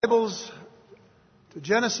Bibles to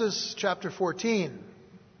Genesis chapter 14.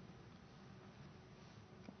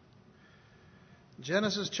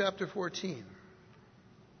 Genesis chapter 14.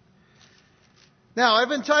 Now, I've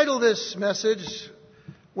entitled this message,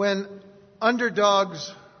 When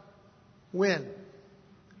Underdogs Win.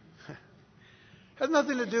 Has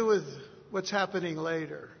nothing to do with what's happening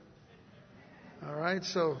later. All right,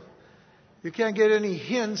 so you can't get any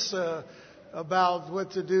hints about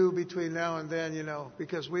what to do between now and then,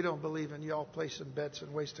 because we don't believe in y'all placing bets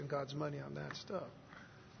and wasting God's money on that stuff.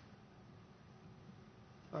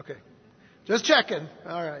 Okay. Just checking.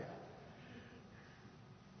 All right.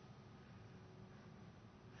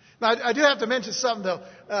 Now, I do have to mention something, though.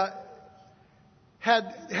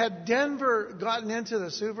 Had Denver gotten into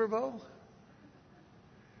the Super Bowl,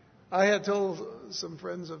 I had told some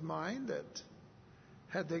friends of mine that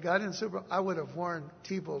had they gotten in the Super Bowl, I would have worn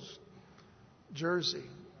Tebow's jersey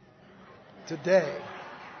today.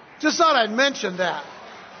 Just thought I'd mention that.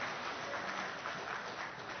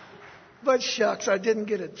 But shucks, I didn't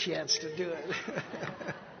get a chance to do it.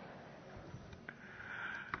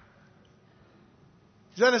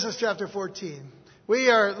 Genesis chapter 14. We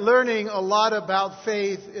are learning a lot about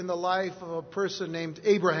faith in the life of a person named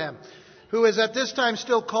Abraham, who is at this time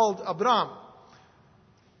still called Abram.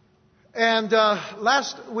 And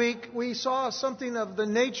last week we saw something of the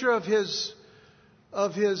nature of his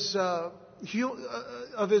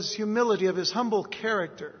humility, of his humble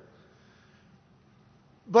character.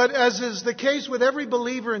 But as is the case with every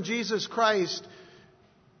believer in Jesus Christ,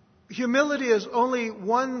 humility is only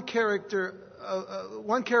one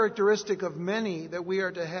characteristic of many that we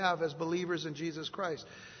are to have as believers in Jesus Christ.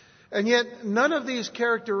 And yet, none of these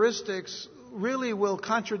characteristics really will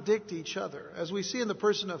contradict each other, as we see in the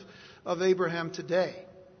person of Abraham today.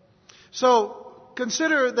 So,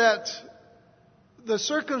 consider that the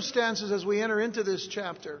circumstances as we enter into this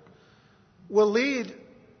chapter will lead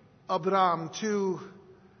Abram to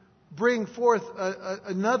bring forth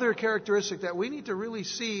another characteristic that we need to really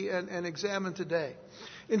see and examine today.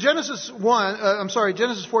 In Genesis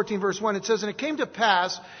 14 verse 1, it says, "And it came to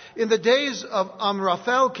pass in the days of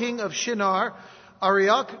Amraphel, king of Shinar,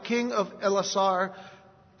 Arioch, king of Elasar,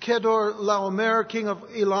 Kedorlaomer, king of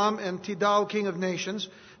Elam, and Tidal, king of nations,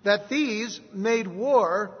 that these made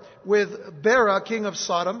war with Bera, king of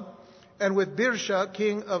Sodom, and with Birsha,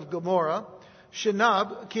 king of Gomorrah,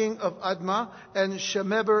 Shinab, king of Admah, and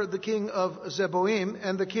Shemeber, the king of Zeboim,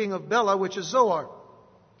 and the king of Bela, which is Zoar.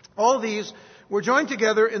 All these were joined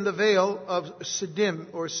together in the vale of Siddim,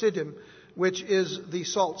 which is the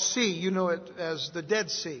Salt Sea. You know it as the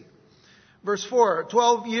Dead Sea." Verse 4,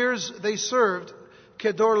 12 years they served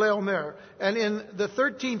Kedorlaomer, and in the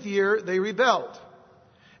 13th year they rebelled.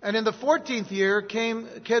 And in the 14th year came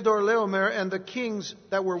Kedorlaomer and the kings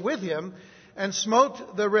that were with him, and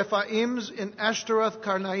smote the Rephaims in Ashtaroth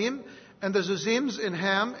Karnaim, and the Zuzims in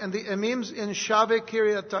Ham, and the Emims in Shaveh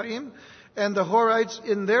Kiriataim, and the Horites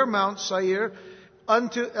in their Mount Seir,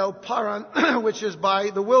 unto El Paran, which is by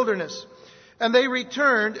the wilderness. And they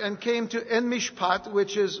returned and came to En-Mishpat,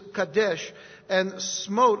 which is Kadesh, and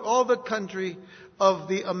smote all the country of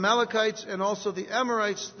the Amalekites and also the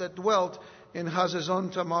Amorites that dwelt in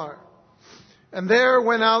Hazazon Tamar. And there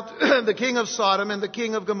went out the king of Sodom and the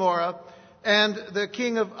king of Gomorrah and the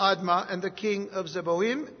king of Admah and the king of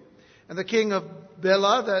Zeboim and the king of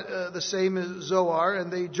Bela, the same as Zoar,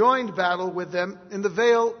 and they joined battle with them in the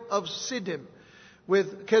vale of Siddim,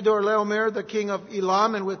 with Kedorlaomer, the king of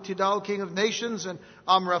Elam, and with Tidal, king of nations, and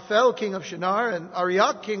Amraphel, king of Shinar, and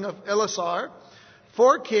Arioch, king of Elasar,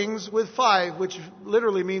 4 kings with 5, which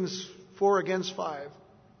literally means 4 against 5.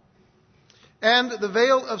 And the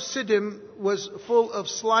vale of Siddim was full of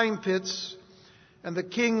slime pits, and the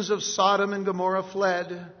kings of Sodom and Gomorrah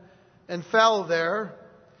fled and fell there.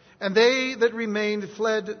 And they that remained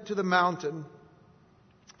fled to the mountain.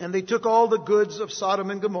 And they took all the goods of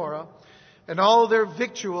Sodom and Gomorrah, and all their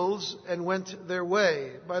victuals, and went their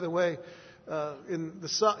way. By the way, in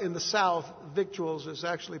the south, victuals is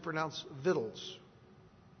actually pronounced victuals.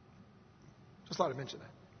 Just thought I'd mention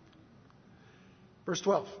that. Verse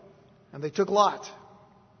 12. "And they took Lot,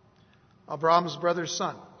 Abram's brother's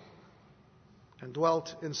son, and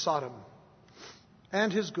dwelt in Sodom,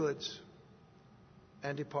 and his goods,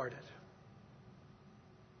 and departed."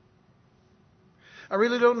 I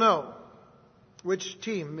really don't know which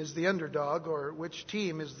team is the underdog or which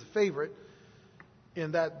team is the favorite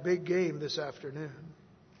in that big game this afternoon.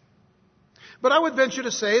 But I would venture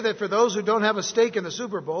to say that for those who don't have a stake in the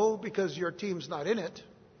Super Bowl because your team's not in it,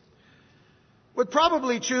 would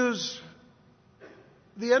probably choose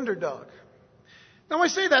the underdog. Now I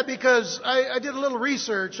say that because I did a little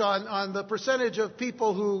research on the percentage of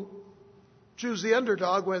people who choose the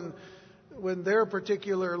underdog when their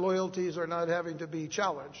particular loyalties are not having to be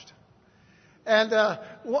challenged. And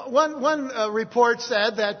one report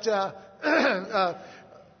said that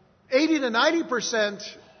 80 to 90%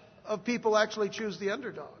 of people actually choose the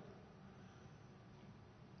underdog.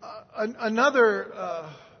 Another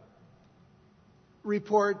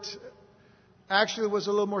report actually was a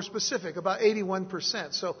little more specific, about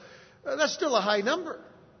 81%. So that's still a high number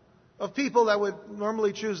of people that would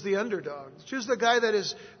normally choose the underdog. Choose the guy that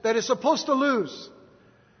is supposed to lose,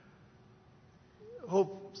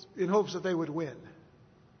 in hopes that they would win.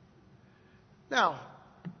 Now,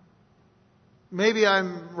 maybe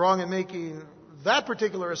I'm wrong in making that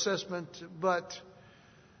particular assessment, but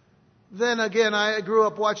then again, I grew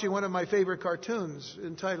up watching one of my favorite cartoons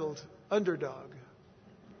entitled Underdog.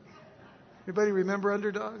 Anybody remember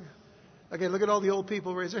Underdog? Okay, look at all the old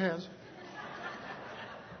people. Raise their hands.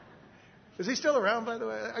 Is he still around, by the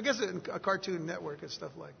way? I guess a Cartoon Network and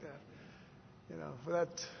stuff like that. You know, for that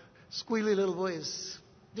squealy little voice.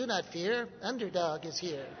 Do not fear, Underdog is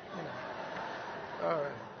here. You know. All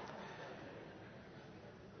right.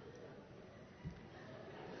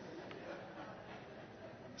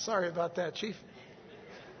 Sorry about that, Chief.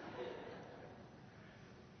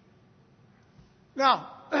 Now,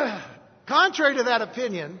 contrary to that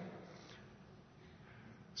opinion,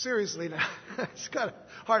 seriously now, it's kind of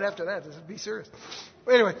hard after that to be serious.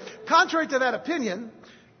 But anyway, contrary to that opinion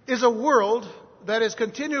is a world that is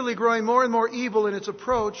continually growing more and more evil in its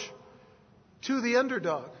approach to the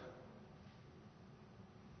underdog,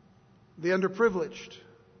 the underprivileged,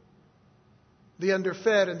 the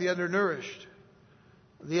underfed and the undernourished,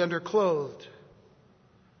 the underclothed,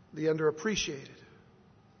 the underappreciated.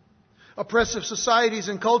 Oppressive societies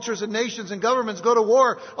and cultures and nations and governments go to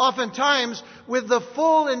war oftentimes with the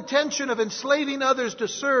full intention of enslaving others to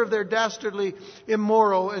serve their dastardly,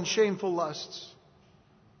 immoral, and shameful lusts.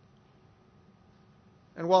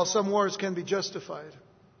 And while some wars can be justified,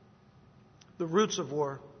 the roots of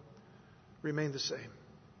war remain the same.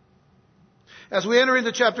 As we enter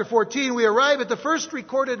into chapter 14, we arrive at the first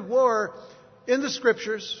recorded war in the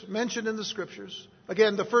Scriptures, mentioned in the Scriptures.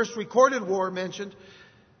 Again, the first recorded war mentioned,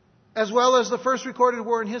 as well as the first recorded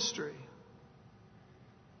war in history.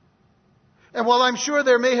 And while I'm sure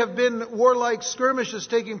there may have been warlike skirmishes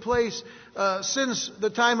taking place since the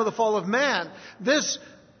time of the fall of man, this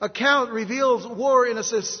account reveals war in a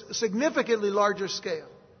significantly larger scale.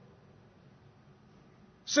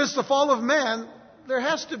 Since the fall of man, there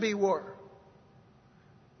has to be war.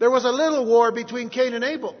 There was a little war between Cain and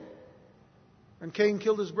Abel, and Cain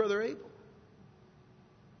killed his brother Abel.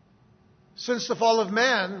 Since the fall of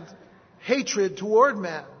man, hatred toward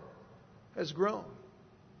man has grown.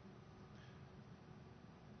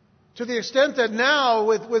 To the extent that now,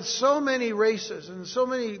 with so many races and so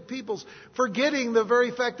many peoples forgetting the very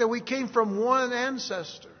fact that we came from one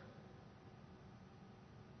ancestor,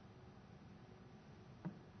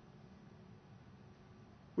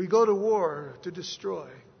 we go to war to destroy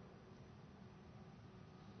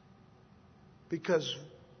because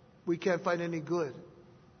we can't find any good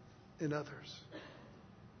in others.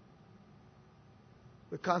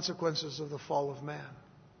 The consequences of the fall of man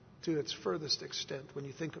to its furthest extent when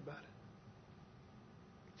you think about it.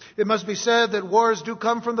 It must be said that wars do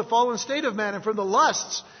come from the fallen state of man and from the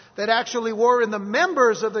lusts that actually war in the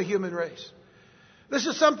members of the human race. This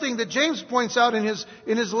is something that James points out in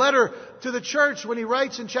his letter to the church when he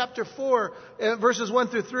writes in chapter 4, verses 1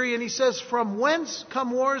 through 3, and he says, "From whence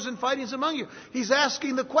come wars and fightings among you?" He's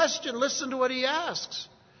asking the question. Listen to what he asks.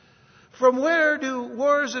 From where do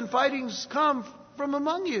wars and fightings come from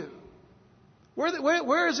among you?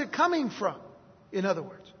 Where is it coming from, in other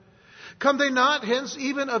words? Come they not hence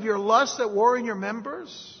even of your lusts that war in your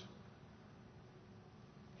members?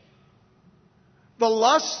 The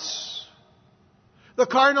lusts, the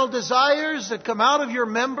carnal desires that come out of your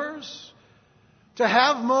members to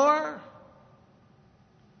have more,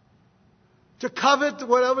 to covet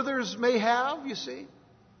what others may have, you see.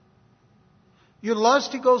 You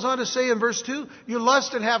lust, he goes on to say in verse 2, you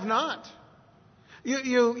lust and have not.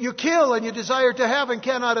 You kill and you desire to have and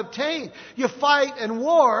cannot obtain. You fight and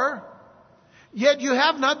war, yet you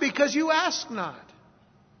have not because you ask not.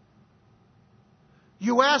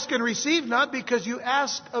 You ask and receive not because you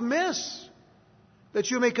ask amiss,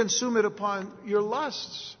 that you may consume it upon your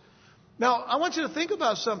lusts. Now, I want you to think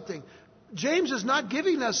about something. James is not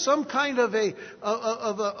giving us some kind of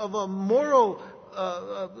a moral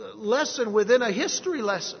lesson within a history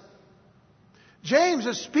lesson. James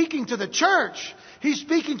is speaking to the church. He's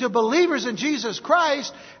speaking to believers in Jesus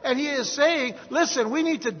Christ, and he is saying, listen, we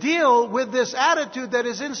need to deal with this attitude that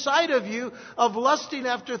is inside of you of lusting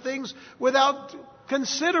after things without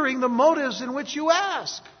considering the motives in which you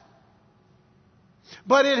ask.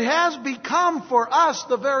 But it has become for us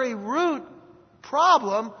the very root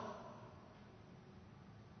problem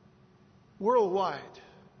worldwide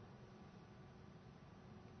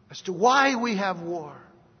as to why we have war.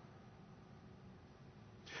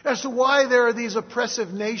 As to why there are these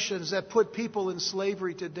oppressive nations that put people in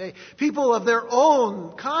slavery today. People of their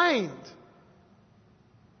own kind.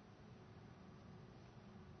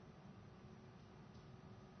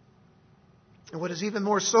 And what is even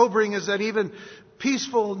more sobering is that even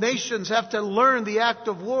peaceful nations have to learn the act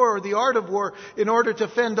of war or the art of war in order to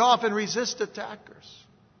fend off and resist attackers.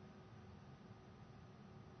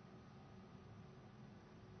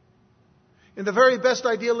 In the very best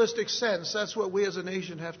idealistic sense, that's what we as a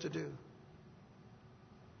nation have to do.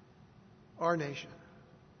 Our nation.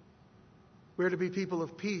 We're to be people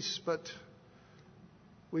of peace, but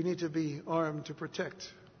we need to be armed to protect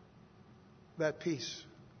that peace.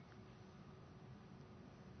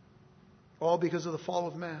 All because of the fall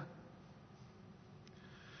of man.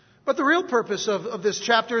 But the real purpose of this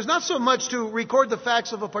chapter is not so much to record the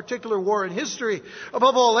facts of a particular war in history.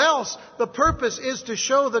 Above all else, the purpose is to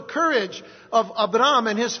show the courage of Abraham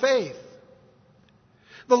and his faith.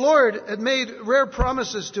 The Lord had made rare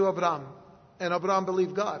promises to Abraham, and Abraham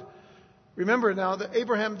believed God. Remember now that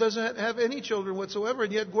Abraham doesn't have any children whatsoever,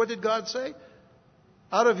 and yet what did God say?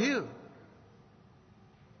 Out of you,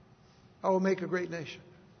 I will make a great nation.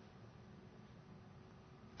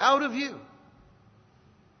 Out of you.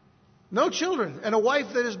 No children and a wife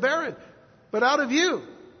that is barren, but out of you.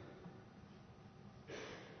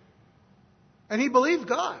 And he believed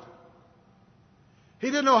God. He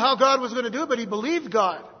didn't know how God was going to do it, but he believed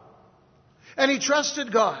God. And he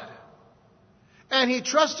trusted God. And he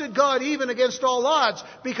trusted God even against all odds,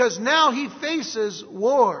 because now he faces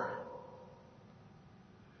war.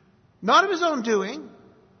 Not of his own doing.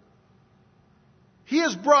 He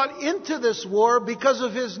is brought into this war because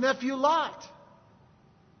of his nephew Lot.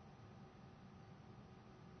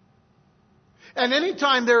 And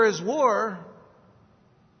anytime there is war,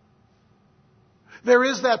 there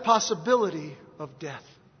is that possibility of death.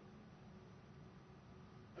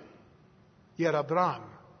 Yet Abraham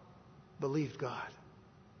believed God.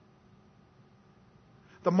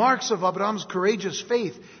 The marks of Abraham's courageous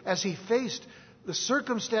faith as he faced the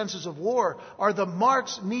circumstances of war are the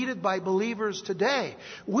marks needed by believers today.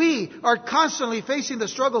 We are constantly facing the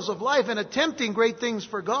struggles of life and attempting great things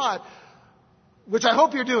for God, which I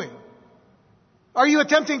hope you're doing. Are you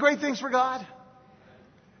attempting great things for God?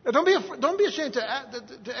 Don't be ashamed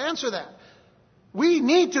to answer that. We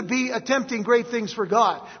need to be attempting great things for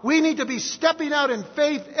God. We need to be stepping out in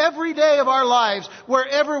faith every day of our lives,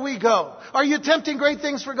 wherever we go. Are you attempting great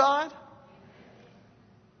things for God?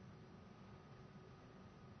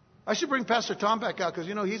 I should bring Pastor Tom back out, because,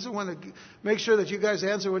 he's the one that makes sure that you guys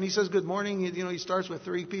answer. When he says good morning, he starts with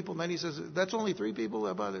 3 people, and then he says, that's only 3 people?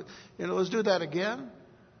 About it. Let's do that again.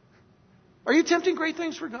 Are you attempting great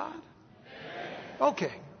things for God?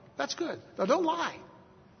 Okay, that's good. Now don't lie.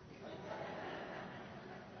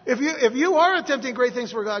 If you are attempting great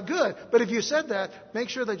things for God, good. But if you said that, make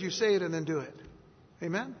sure that you say it and then do it.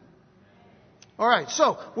 Amen? All right,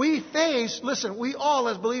 so we all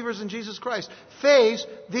as believers in Jesus Christ face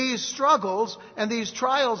these struggles and these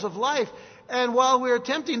trials of life. And while we're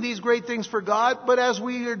attempting these great things for God, but as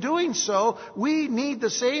we are doing so, we need the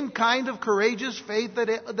same kind of courageous faith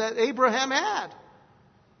that Abraham had.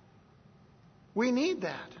 We need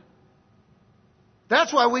that.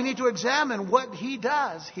 That's why we need to examine what he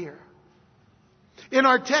does here. In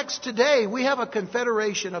our text today, we have a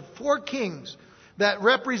confederation of 4 kings that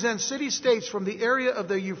represent city-states from the area of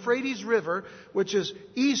the Euphrates River, which is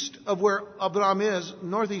east of where Abraham is,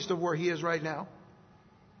 northeast of where he is right now.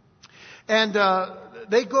 And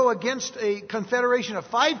they go against a confederation of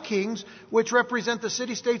 5 kings, which represent the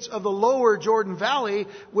city-states of the lower Jordan Valley,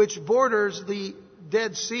 which borders the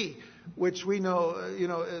Dead Sea, which we know,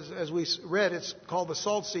 as we read, it's called the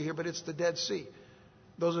Salt Sea here, but it's the Dead Sea.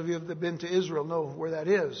 Those of you that have been to Israel know where that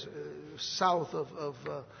is, south of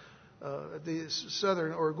the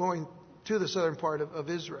southern, or going to the southern part of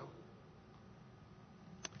Israel.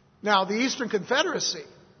 Now, the Eastern Confederacy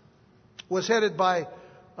was headed by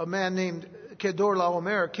a man named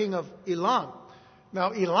Kedorlaomer, king of Elam.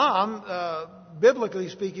 Now, Elam, biblically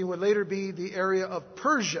speaking, would later be the area of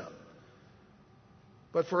Persia.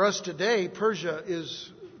 But for us today, Persia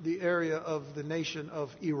is the area of the nation of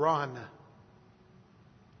Iran.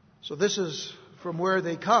 So this is from where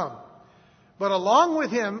they come. But along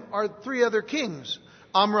with him are three other kings.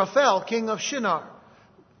 Amraphel, king of Shinar.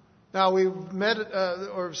 Now we've met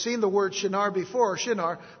or seen the word Shinar before,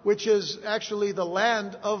 Shinar, which is actually the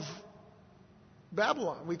land of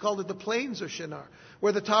Babylon. We called it the plains of Shinar,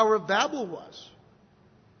 where the Tower of Babel was.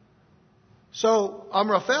 So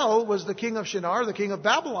Amraphel was the king of Shinar, the king of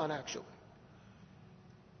Babylon, actually.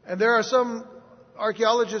 And there are some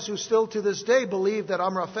archaeologists who still to this day believe that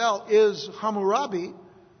Amraphel is Hammurabi,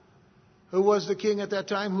 who was the king at that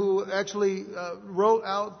time, who actually wrote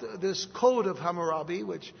out this code of Hammurabi,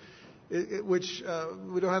 which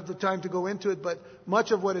we don't have the time to go into it, but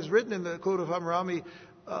much of what is written in the code of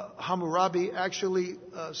Hammurabi actually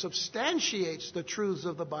substantiates the truths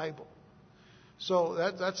of the Bible. So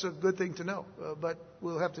that's a good thing to know, but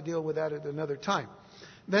we'll have to deal with that at another time.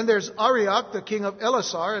 Then there's Arioch, the king of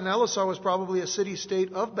Elasar, and Elasar was probably a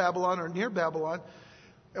city-state of Babylon or near Babylon,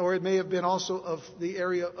 or it may have been also of the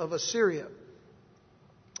area of Assyria.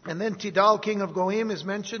 And then Tidal, king of Goim, is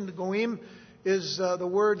mentioned. Goim is the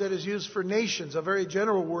word that is used for nations, a very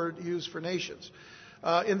general word used for nations.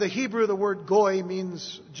 In the Hebrew, the word goy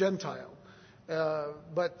means Gentile.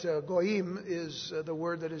 But goyim is the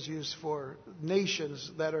word that is used for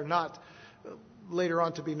nations that are not later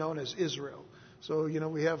on to be known as Israel. So,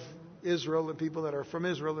 we have Israel and people that are from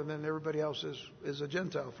Israel, and then everybody else is a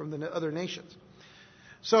Gentile from the other nations.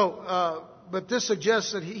 So, but this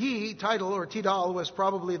suggests that Tidal, was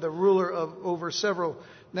probably the ruler over several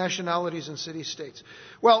nationalities and city-states.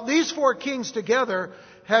 Well, these four kings together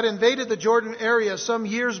had invaded the Jordan area some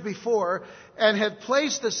years before and had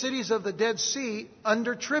placed the cities of the Dead Sea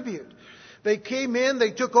under tribute. They came in,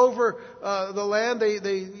 they took over the land,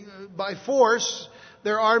 they by force.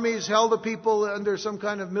 Their armies held the people under some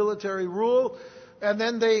kind of military rule, and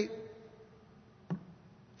then they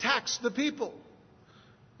taxed the people.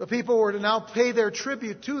 The people were to now pay their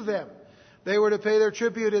tribute to them. They were to pay their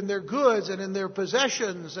tribute in their goods and in their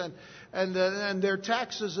possessions and their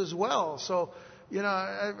taxes as well. So,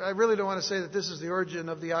 I really don't want to say that this is the origin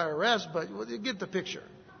of the IRS, but you get the picture.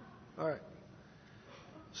 All right.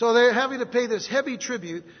 So they're having to pay this heavy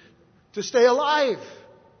tribute to stay alive.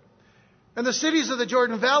 And the cities of the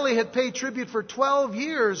Jordan Valley had paid tribute for 12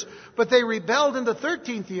 years, but they rebelled in the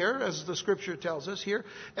 13th year, as the scripture tells us here,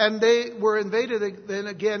 and they were invaded then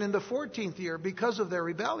again in the 14th year because of their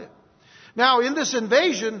rebellion. Now, in this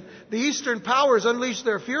invasion, the eastern powers unleashed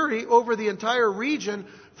their fury over the entire region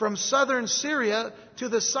from southern Syria to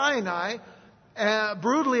the Sinai,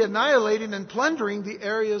 brutally annihilating and plundering the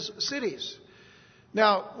area's cities.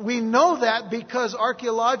 Now, we know that because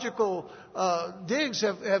archaeological digs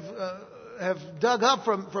have dug up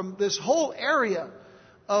from this whole area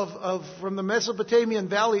from the Mesopotamian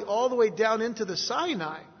valley all the way down into the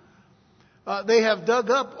Sinai. They have dug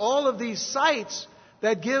up all of these sites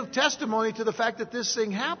that give testimony to the fact that this thing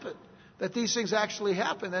happened, that these things actually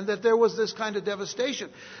happened, and that there was this kind of devastation.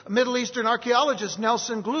 A Middle Eastern archaeologist,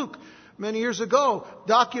 Nelson Gluck, many years ago,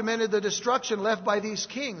 documented the destruction left by these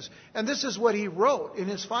kings. And this is what he wrote in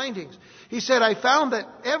his findings. He said, "I found that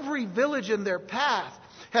every village in their path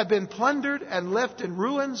had been plundered and left in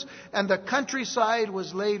ruins, and the countryside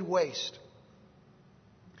was laid waste.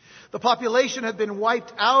 The population had been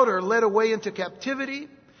wiped out or led away into captivity.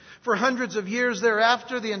 For hundreds of years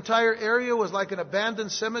thereafter, the entire area was like an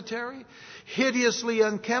abandoned cemetery, hideously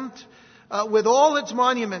unkempt, with all its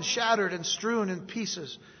monuments shattered and strewn in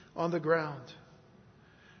pieces on the ground."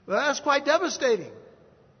 Well, that's quite devastating.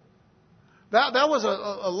 That was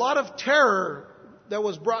a lot of terror that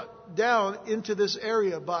was brought down into this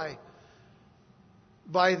area by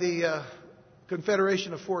the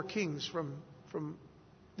confederation of four kings from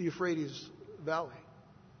the Euphrates Valley.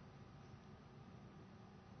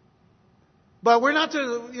 But we're not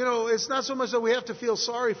to, it's not so much that we have to feel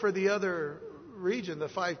sorry for the other region, the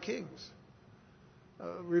five kings.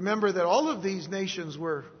 Remember that all of these nations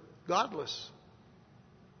were godless.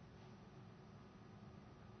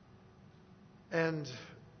 And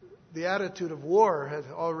the attitude of war had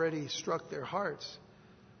already struck their hearts.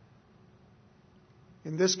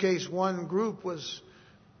 In this case, one group was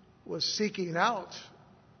seeking out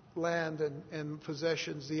land and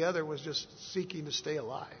possessions. The other was just seeking to stay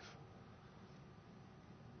alive.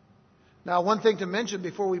 Now, one thing to mention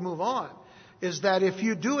before we move on is that if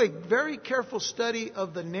you do a very careful study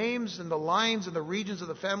of the names and the lines and the regions of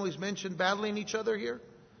the families mentioned battling each other here,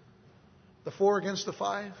 the four against the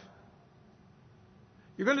five,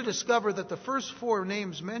 you're going to discover that the first four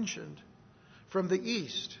names mentioned from the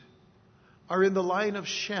east are in the line of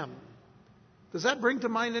Shem. Does that bring to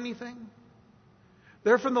mind anything?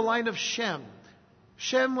 They're from the line of Shem.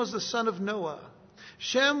 Shem was the son of Noah.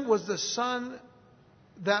 Shem was the son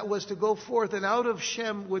that was to go forth, and out of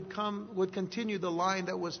Shem would continue the line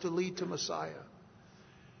that was to lead to Messiah.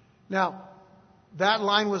 Now, that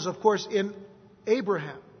line was, of course, in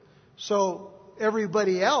Abraham. So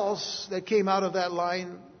everybody else that came out of that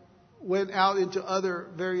line went out into other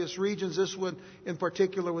various regions. This one in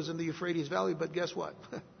particular was in the Euphrates Valley, but guess what?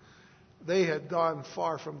 They had gone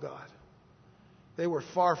far from God. They were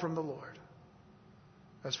far from the Lord,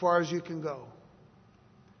 as far as you can go.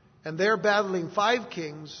 And they're battling 5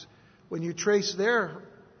 kings. When you trace their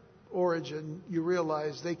origin, you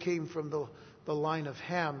realize they came from the line of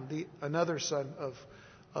Ham, another son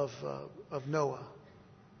of Noah.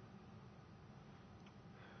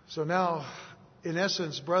 So now, in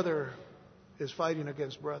essence, brother is fighting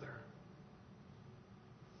against brother.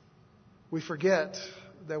 We forget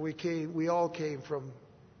that we all came from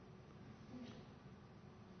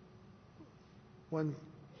one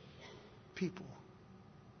people,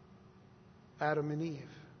 Adam and Eve.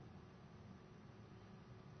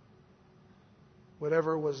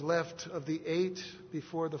 Whatever was left of the 8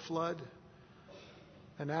 before the flood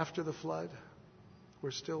and after the flood,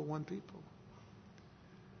 we're still one people.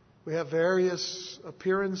 We have various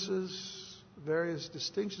appearances, various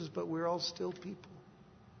distinctions, but we're all still people.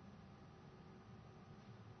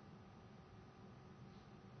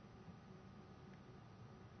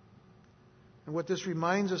 And what this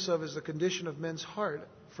reminds us of is the condition of men's heart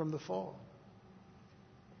from the fall.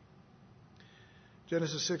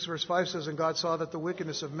 Genesis 6 verse 5 says, "And God saw that the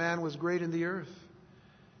wickedness of man was great in the earth,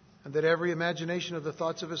 and that every imagination of the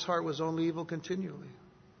thoughts of his heart was only evil continually."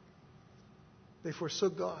 They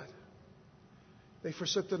forsook God. They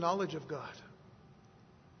forsook the knowledge of God.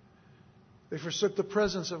 They forsook the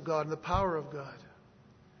presence of God and the power of God.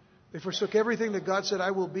 They forsook everything that God said,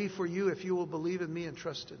 "I will be for you if you will believe in me and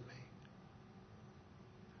trust in me."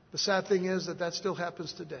 The sad thing is that still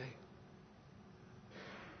happens today.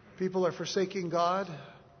 People are forsaking God.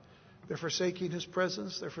 They're forsaking His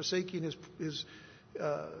presence. They're forsaking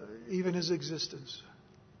even His existence.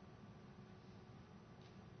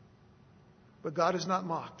 But God is not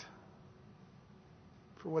mocked.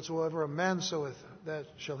 For whatsoever a man soweth, that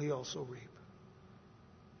shall he also reap.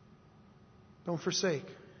 Don't forsake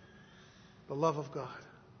the love of God.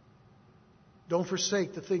 Don't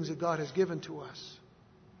forsake the things that God has given to us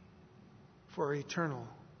for our eternal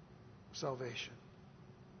salvation.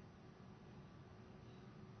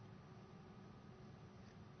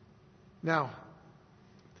 Now,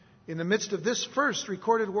 in the midst of this first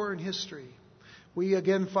recorded war in history, we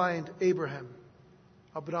again find Abraham,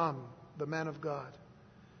 the man of God.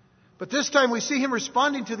 But this time we see him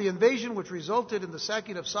responding to the invasion which resulted in the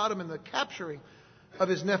sacking of Sodom and the capturing of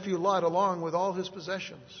his nephew Lot along with all his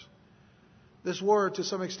possessions. This war, to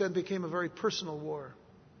some extent, became a very personal war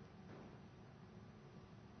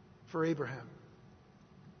for Abraham.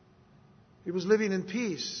 He was living in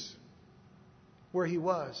peace where he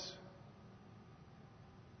was.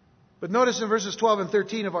 But notice in verses 12 and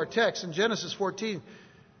 13 of our text in Genesis 14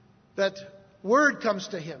 that word comes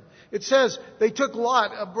to him. It says, "They took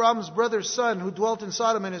Lot, Abram's brother's son, who dwelt in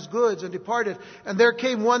Sodom, and his goods, and departed. And there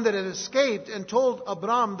came one that had escaped and told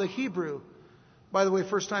Abram the Hebrew." By the way,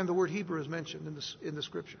 first time the word Hebrew is mentioned in the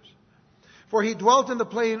Scriptures. "For he dwelt in the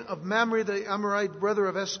plain of Mamre, the Amorite, brother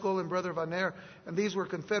of Eshcol and brother of Aner, and these were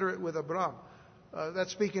confederate with Abram."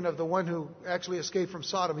 That's speaking of the one who actually escaped from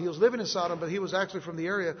Sodom. He was living in Sodom, but he was actually from the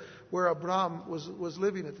area where Abram was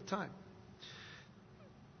living at the time.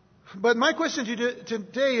 But my question to you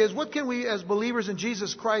today is, what can we as believers in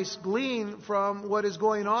Jesus Christ glean from what is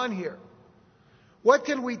going on here? What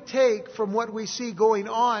can we take from what we see going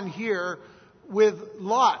on here with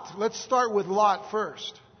Lot? Let's start with Lot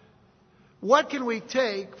first. What can we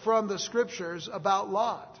take from the Scriptures about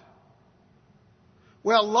Lot?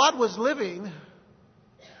 Well, Lot was living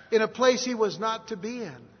in a place he was not to be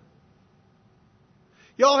in.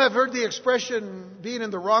 Y'all have heard the expression, being in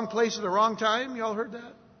the wrong place at the wrong time? Y'all heard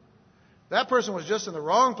that? That person was just in the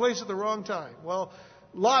wrong place at the wrong time. Well,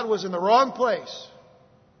 Lot was in the wrong place.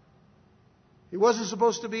 He wasn't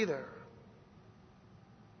supposed to be there.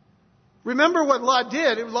 Remember what Lot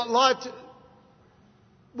did. Lot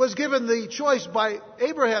was given the choice by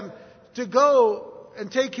Abraham to go and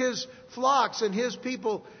take his flocks and his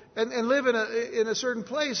people and live in a certain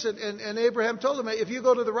place. And Abraham told him, "If you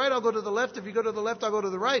go to the right, I'll go to the left. If you go to the left, I'll go to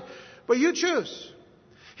the right. But you choose."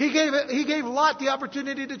 He gave Lot the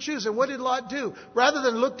opportunity to choose. And what did Lot do? Rather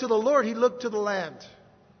than look to the Lord, he looked to the land.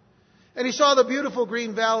 And he saw the beautiful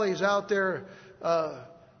green valleys out there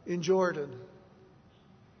in Jordan.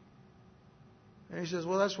 And he says,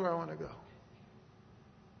 "Well, that's where I want to go."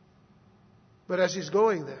 But as he's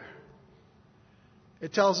going there,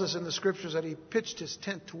 It tells us in the Scriptures that he pitched his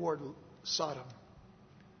tent toward Sodom.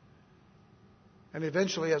 And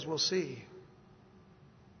eventually, as we'll see,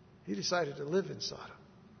 he decided to live in Sodom.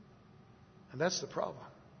 And that's the problem.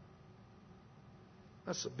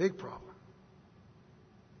 That's the big problem.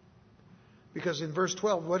 Because in verse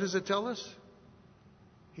 12, what does it tell us?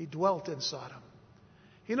 He dwelt in Sodom.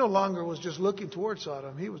 He no longer was just looking toward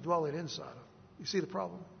Sodom. He was dwelling in Sodom. You see the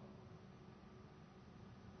problem?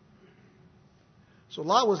 So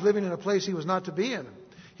Lot was living in a place he was not to be in.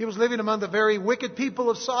 He was living among the very wicked people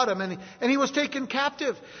of Sodom, and he was taken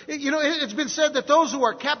captive. It's been said that those who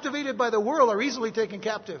are captivated by the world are easily taken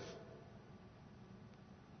captive.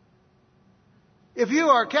 If you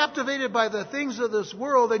are captivated by the things of this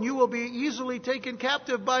world, then you will be easily taken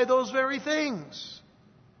captive by those very things.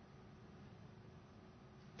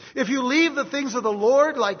 If you leave the things of the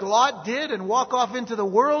Lord like Lot did and walk off into the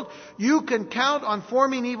world, you can count on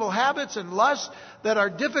forming evil habits and lusts that are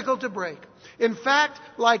difficult to break. In fact,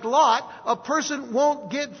 like Lot, a person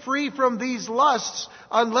won't get free from these lusts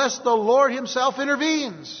unless the Lord Himself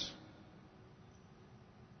intervenes.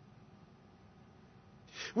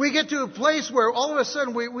 We get to a place where all of a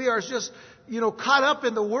sudden we are just, caught up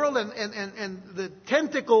in the world and the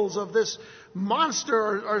tentacles of this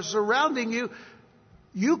monster are surrounding you.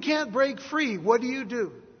 You can't break free. What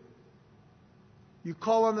do? You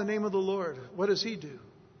call on the name of the Lord. What does He do?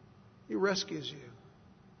 He rescues you.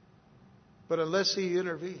 But unless He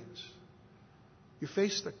intervenes, you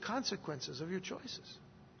face the consequences of your choices.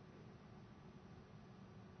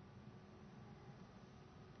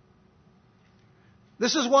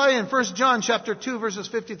 This is why in 1 John chapter 2, verses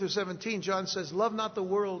 50 through 17, John says, "Love not the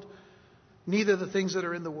world, neither the things that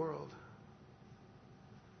are in the world."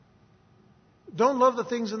 Don't love the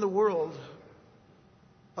things in the world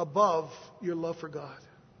above your love for God.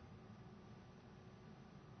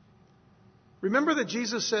 Remember that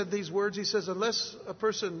Jesus said these words. He says, unless a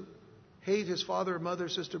person hate his father, mother,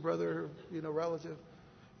 sister, brother, relative,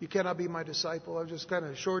 you cannot be my disciple. I'm just kind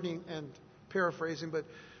of shortening and paraphrasing, but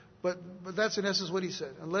that's in essence what He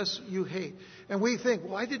said. Unless you hate. And we think,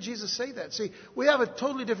 why did Jesus say that? See, we have a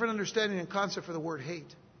totally different understanding and concept for the word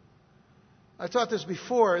hate. I taught this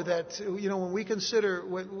before that, when we consider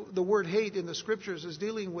the word hate in the Scriptures is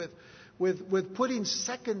dealing with putting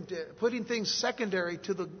things secondary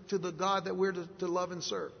to the God that we're to love and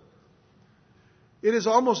serve. It is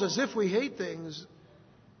almost as if we hate things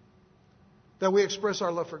that we express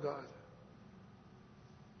our love for God.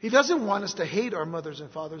 He doesn't want us to hate our mothers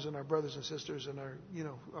and fathers and our brothers and sisters and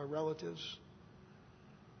our relatives.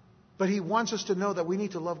 But He wants us to know that we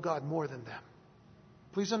need to love God more than them.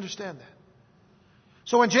 Please understand that.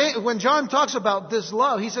 So when John talks about this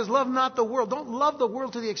love, he says, love not the world. Don't love the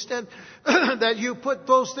world to the extent that you put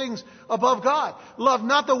those things above God. Love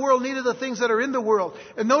not the world, neither the things that are in the world.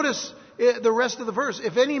 And notice the rest of the verse.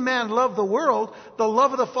 If any man love the world, the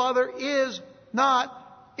love of the Father is not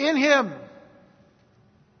in him.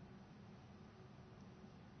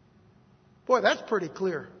 Boy, that's pretty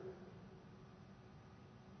clear.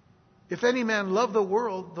 If any man love the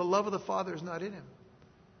world, the love of the Father is not in him.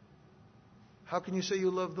 How can you say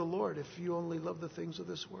you love the Lord if you only love the things of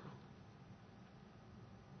this world?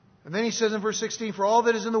 And then he says in verse 16, for all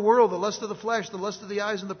that is in the world, the lust of the flesh, the lust of the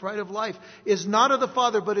eyes, and the pride of life, is not of the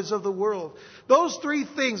Father, but is of the world. Those three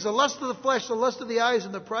things, the lust of the flesh, the lust of the eyes,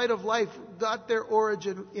 and the pride of life, got their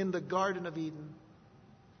origin in the Garden of Eden.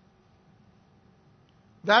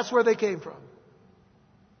 That's where they came from.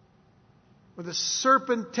 When the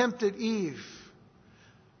serpent tempted Eve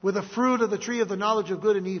with the fruit of the tree of the knowledge of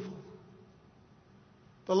good and evil.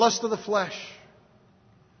 The lust of the flesh.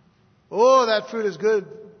 Oh, that fruit is good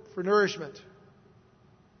for nourishment.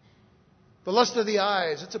 The lust of the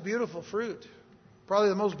eyes. It's a beautiful fruit. Probably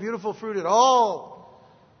the most beautiful fruit in all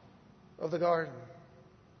of the garden.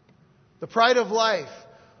 The pride of life.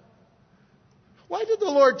 Why did the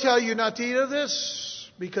Lord tell you not to eat of this?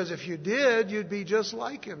 Because if you did, you'd be just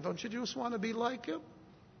like Him. Don't you just want to be like Him?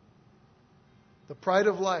 The pride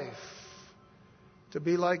of life. To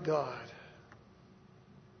be like God.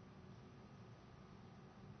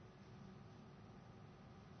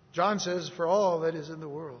 John says, for all that is in the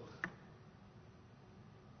world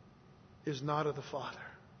is not of the Father,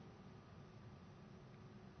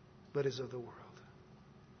 but is of the world.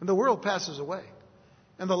 And the world passes away,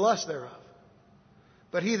 and the lust thereof.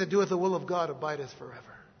 But he that doeth the will of God abideth forever.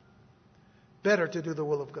 Better to do the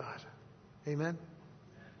will of God. Amen?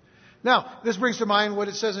 Now, this brings to mind what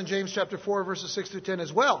it says in James chapter 4, verses 6 through 10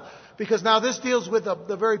 as well. Because now this deals with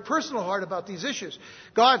the very personal heart about these issues.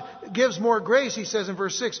 God gives more grace, he says in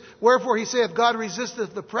verse 6. Wherefore he saith, God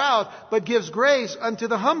resisteth the proud, but gives grace unto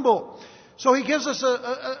the humble. So he gives us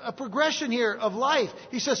a progression here of life.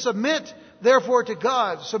 He says, submit therefore to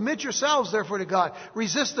God. Submit yourselves therefore to God.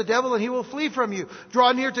 Resist the devil and he will flee from you.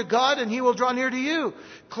 Draw near to God and he will draw near to you.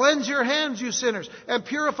 Cleanse your hands, you sinners, and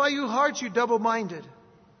purify your hearts, you double-minded.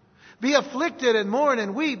 Be afflicted and mourn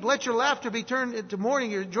and weep. Let your laughter be turned into mourning,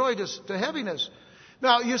 your joy to heaviness.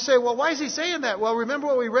 Now you say, well, why is he saying that? Well, remember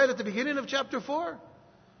what we read at the beginning of chapter 4?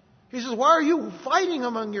 He says, why are you fighting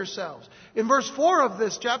among yourselves? In verse 4 of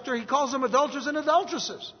this chapter, he calls them adulterers and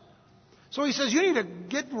adulteresses. So he says, you need to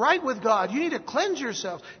get right with God. You need to cleanse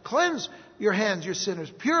yourselves. Cleanse your hands, you sinners.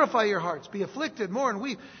 Purify your hearts. Be afflicted, mourn,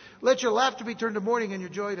 weep. Let your laughter be turned to mourning and your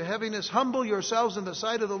joy to heaviness. Humble yourselves in the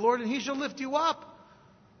sight of the Lord, and he shall lift you up.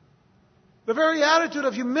 The very attitude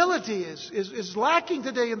of humility is lacking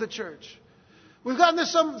today in the church. We've gotten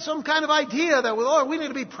this some kind of idea that, well, we need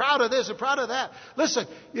to be proud of this and proud of that. Listen,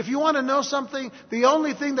 if you want to know something, the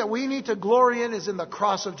only thing that we need to glory in is in the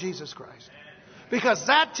cross of Jesus Christ. Because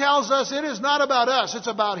that tells us it is not about us, it's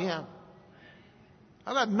about him.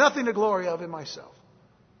 I've got nothing to glory of in myself.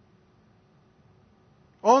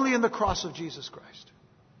 Only in the cross of Jesus Christ.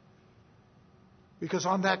 Because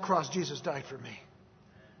on that cross, Jesus died for me.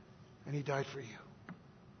 And he died for you.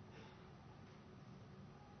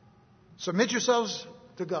 Submit yourselves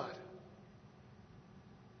to God.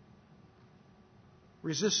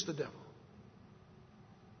 Resist the devil.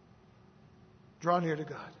 Draw near to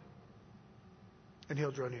God. And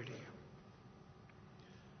he'll draw near to you.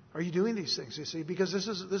 Are you doing these things, you see? Because this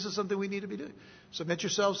is something we need to be doing. Submit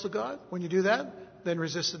yourselves to God. When you do that, then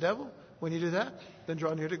resist the devil. When you do that, then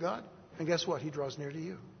draw near to God. And guess what? He draws near to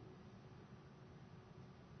you.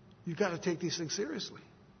 You've got to take these things seriously.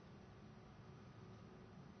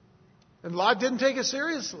 And Lot didn't take it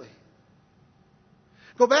seriously.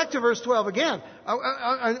 Go back to verse 12 again.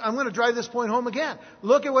 I'm going to drive this point home again.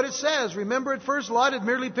 Look at what it says. Remember at first Lot had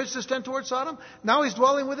merely pitched his tent towards Sodom. Now he's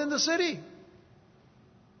dwelling within the city.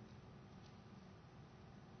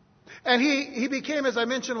 And he became, as I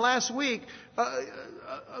mentioned last week,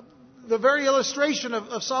 the very illustration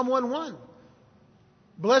of Psalm 1:1.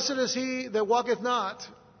 Blessed is he that walketh not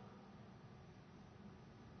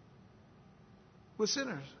with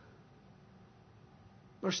sinners,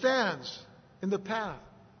 nor stands in the path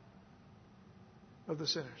of the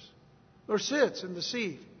sinners, nor sits in the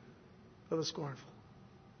seat of the scornful.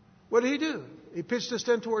 What did he do? He pitched his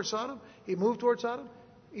tent towards Sodom. He moved towards Sodom.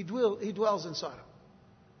 He dwells in Sodom.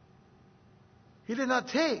 He did not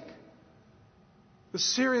take the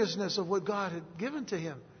seriousness of what God had given to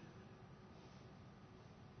him.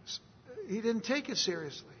 He didn't take it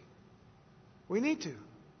seriously. We need to.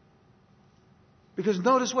 Because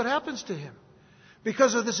notice what happens to him.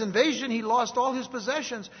 Because of this invasion, he lost all his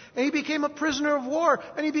possessions. And he became a prisoner of war.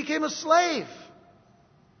 And he became a slave.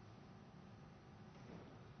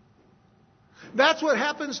 That's what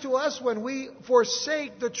happens to us when we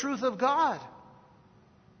forsake the truth of God.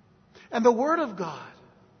 And the Word of God.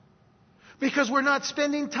 Because we're not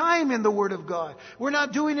spending time in the Word of God. We're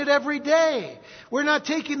not doing it every day. We're not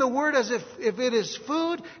taking the Word as if it is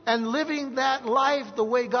food and living that life the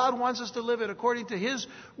way God wants us to live it according to His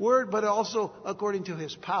Word, but also according to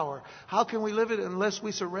His power. How can we live it unless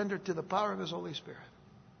we surrender to the power of His Holy Spirit?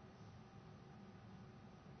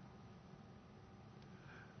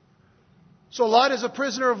 So Lot is a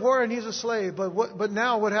prisoner of war and he's a slave. But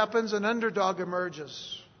now what happens? An underdog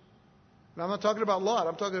emerges. Now I'm not talking about Lot.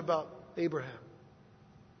 I'm talking about Abraham.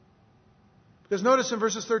 Because notice in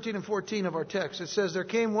verses 13 and 14 of our text, it says, there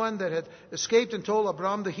came one that had escaped and told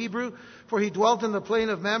Abram the Hebrew, for he dwelt in the plain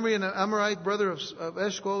of Mamre, an Amorite, brother of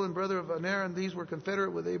Eshcol and brother of Aner, and these were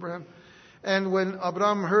confederate with Abraham. And when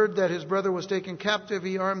Abram heard that his brother was taken captive,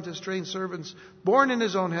 he armed his trained servants, born in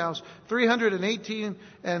his own house, 318,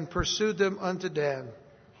 and pursued them unto Dan.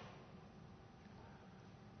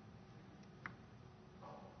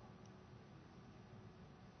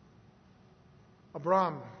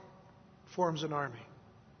 Abram forms an army.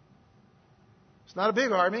 It's not a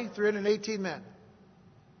big army, 318 men.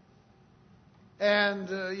 And,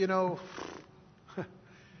 the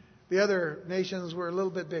other nations were a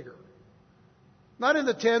little bit bigger. Not in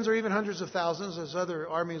the tens or even hundreds of thousands as other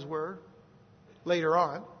armies were later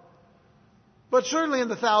on. But certainly in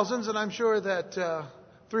the thousands, and I'm sure that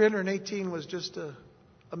 318 was just a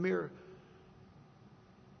mere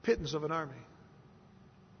pittance of an army.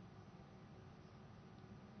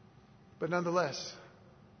 But nonetheless,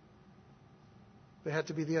 they had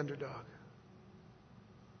to be the underdog.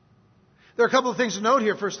 There are a couple of things to note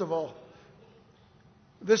here, first of all.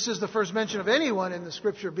 This is the first mention of anyone in the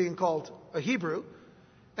Scripture being called a Hebrew.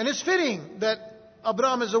 And it's fitting that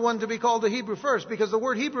Abraham is the one to be called a Hebrew first, because the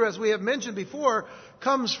word Hebrew, as we have mentioned before,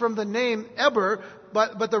 comes from the name Eber,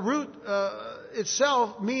 but the root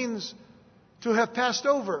itself means to have passed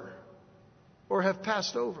over, or have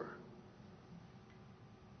passed over.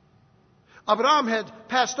 Abraham had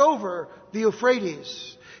passed over the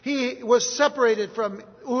Euphrates. He was separated from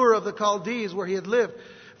Ur of the Chaldees, where he had lived,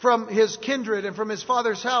 from his kindred and from his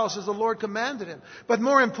father's house, as the Lord commanded him. But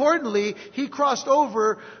more importantly, he crossed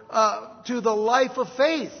over to the life of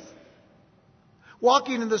faith,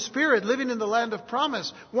 walking in the Spirit, living in the land of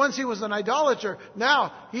promise. Once he was an idolater,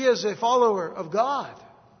 now he is a follower of God.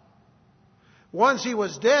 Once he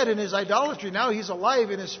was dead in his idolatry, now he's alive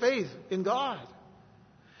in his faith in God.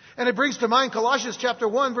 And it brings to mind Colossians chapter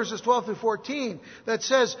 1, verses 12 through 14, that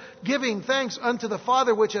says, giving thanks unto the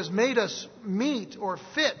Father which has made us meet or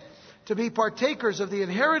fit to be partakers of the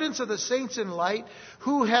inheritance of the saints in light,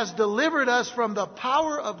 who has delivered us from the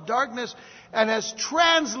power of darkness and has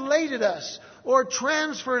translated us or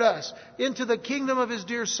transferred us into the kingdom of His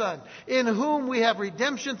dear Son, in whom we have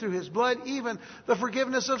redemption through His blood, even the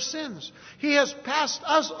forgiveness of sins. He has passed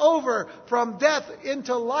us over from death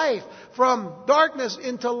into life, from darkness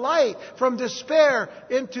into light, from despair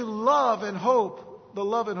into love and hope, the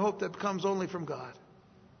love and hope that comes only from God.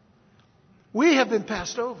 We have been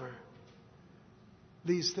passed over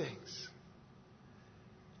these things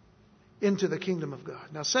into the kingdom of God.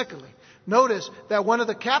 Now, secondly, notice that one of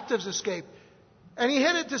the captives escaped, and he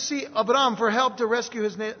headed to see Abraham for help to rescue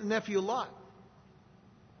his nephew Lot.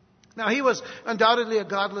 Now, he was undoubtedly a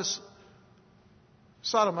godless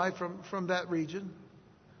sodomite from that region.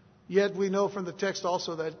 Yet we know from the text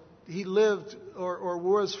also that he lived or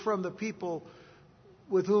was from the people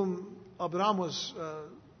with whom Abraham was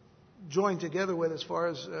joined together with, as far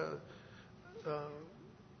as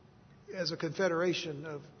a confederation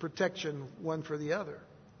of protection one for the other.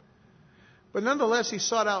 But nonetheless, he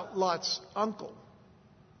sought out Lot's uncle.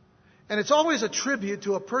 And it's always a tribute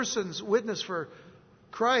to a person's witness for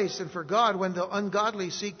Christ and for God when the ungodly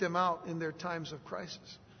seek them out in their times of crisis.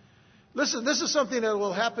 Listen, this is something that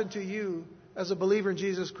will happen to you as a believer in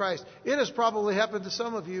Jesus Christ. It has probably happened to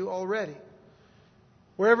some of you already.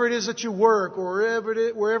 Wherever it is that you work, or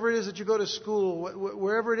wherever it is that you go to school,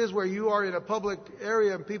 wherever it is where you are in a public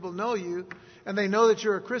area and people know you, and they know that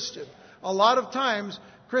you're a Christian. A lot of times,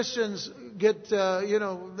 Christians get,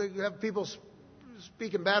 they have people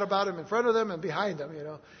speaking bad about them in front of them and behind them,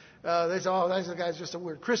 They say, oh, this guy's just a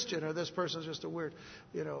weird Christian, or this person's just a weird,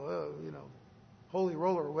 holy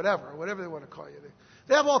roller, or whatever they want to call you.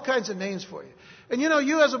 They have all kinds of names for you. And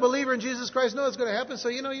you as a believer in Jesus Christ know it's going to happen. So,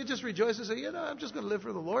 you just rejoice and say, I'm just going to live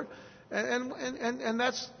for the Lord. And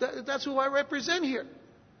that's who I represent here.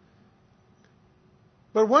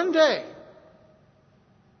 But one day,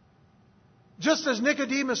 just as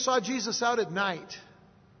Nicodemus saw Jesus out at night,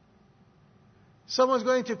 someone's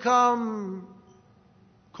going to come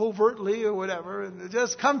covertly or whatever and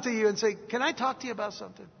just come to you and say, can I talk to you about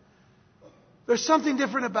something? There's something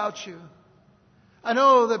different about you. I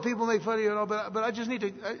know that people make fun of you, but I just need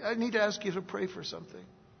to ask you to pray for something.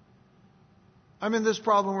 I'm in this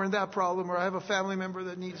problem or in that problem, or I have a family member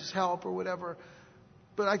that needs help or whatever,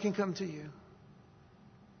 but I can come to you.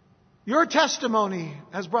 Your testimony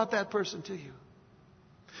has brought that person to you.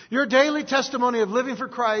 Your daily testimony of living for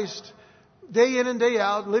Christ, day in and day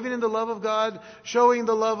out, living in the love of God, showing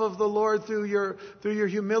the love of the Lord through your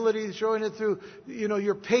humility, showing it through,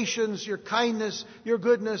 your patience, your kindness, your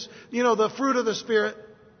goodness, the fruit of the Spirit,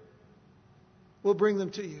 will bring them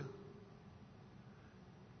to you.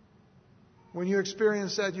 When you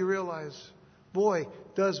experience that, you realize, boy,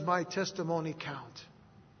 does my testimony count.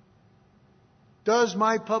 Does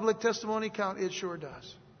my public testimony count? It sure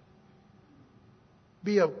does.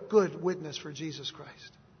 Be a good witness for Jesus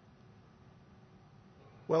Christ.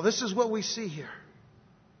 Well, this is what we see here.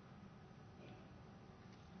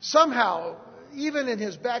 Somehow, even in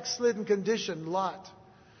his backslidden condition, Lot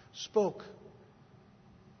spoke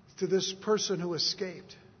to this person who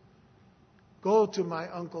escaped. Go to my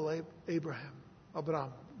uncle Abraham.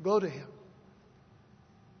 Go to him.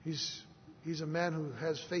 He's a man who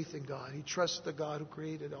has faith in God. He trusts the God who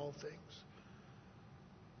created all things.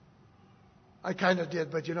 I kind of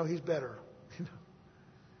did, but he's better.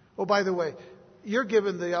 Oh, by the way, you're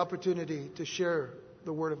given the opportunity to share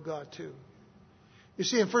the Word of God too. You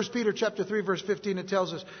see, in 1 Peter chapter 3, verse 15, it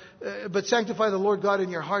tells us, but sanctify the Lord God in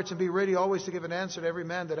your hearts and be ready always to give an answer to every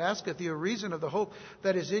man that asketh you a reason of the hope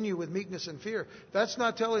that is in you with meekness and fear. That's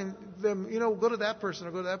not telling them, go to that person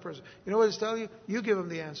or go to that person. You know what it's telling you? You give them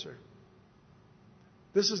the answer.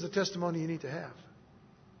 This is the testimony you need to have.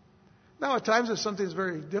 Now, at times, if something's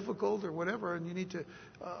very difficult or whatever, and you need to,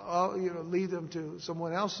 lead them to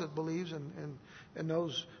someone else that believes and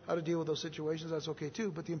knows how to deal with those situations, that's okay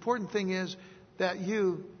too. But the important thing is that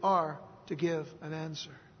you are to give an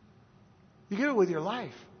answer. You give it with your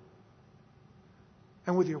life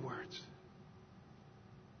and with your words.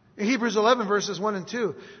 In Hebrews 11, verses 1 and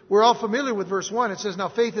 2, we're all familiar with verse 1. It says, now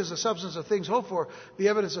faith is the substance of things hoped for, the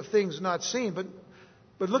evidence of things not seen. But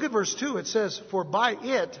look at verse 2. It says, for by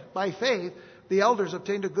faith, the elders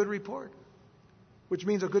obtained a good report, which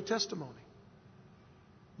means a good testimony.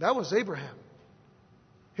 That was Abraham.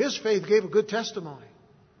 His faith gave a good testimony.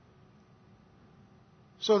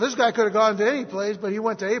 So this guy could have gone to any place, but he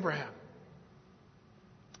went to Abraham.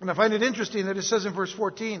 And I find it interesting that it says in verse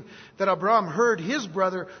 14 that Abraham heard his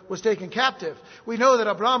brother was taken captive. We know that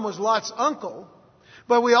Abraham was Lot's uncle,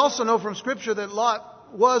 but we also know from Scripture that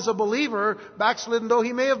Lot was a believer, backslidden though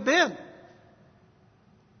he may have been.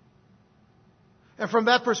 And from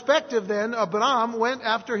that perspective then, Abraham went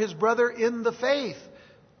after his brother in the faith.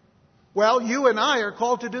 Well, you and I are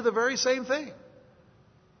called to do the very same thing.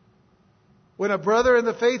 When a brother in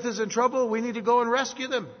the faith is in trouble, we need to go and rescue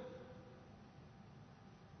them.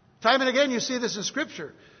 Time and again you see this in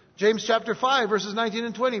Scripture. James chapter 5, verses 19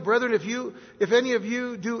 and 20. Brethren, if any of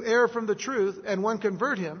you do err from the truth, and one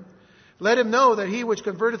convert him, let him know that he which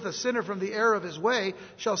converteth a sinner from the error of his way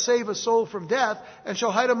shall save a soul from death, and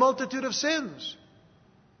shall hide a multitude of sins.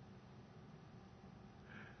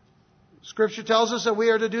 Scripture tells us that we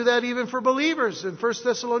are to do that even for believers in 1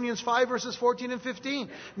 Thessalonians 5 verses 14 and 15.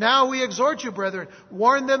 Now we exhort you, brethren,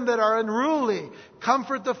 warn them that are unruly,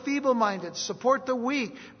 comfort the feeble-minded, support the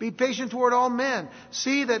weak, be patient toward all men.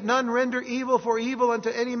 See that none render evil for evil unto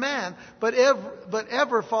any man, but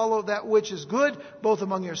ever follow that which is good, both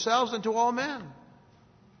among yourselves and to all men.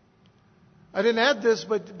 I didn't add this,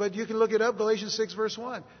 but you can look it up, Galatians 6 verse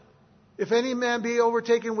 1. If any man be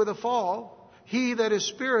overtaken with a fall, he that is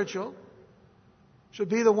spiritual should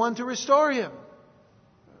be the one to restore him.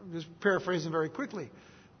 I'm just paraphrasing very quickly.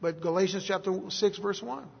 But Galatians chapter 6 verse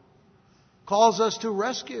 1 calls us to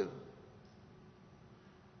rescue.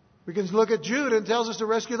 We can look at Jude and it tells us to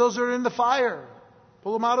rescue those that are in the fire.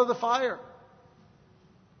 Pull them out of the fire.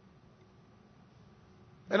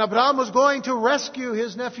 And Abraham was going to rescue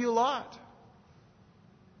his nephew Lot.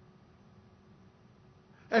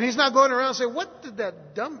 And he's not going around saying, what did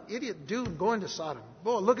that dumb idiot do going to Sodom?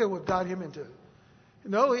 Boy, look at what got him into.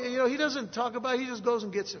 No, he doesn't talk about it. He just goes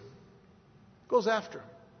and gets him. Goes after him.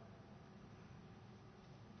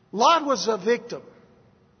 Lot was a victim.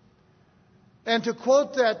 And to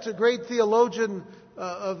quote that great theologian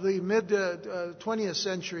of the mid-20th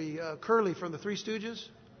century, Curly from the Three Stooges,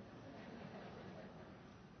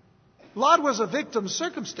 Lot was a victim of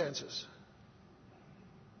circumstances.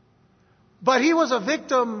 But he was a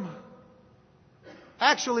victim,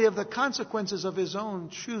 actually, of the consequences of his own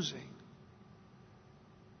choosing.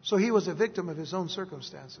 So he was a victim of his own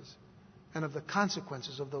circumstances and of the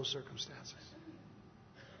consequences of those circumstances.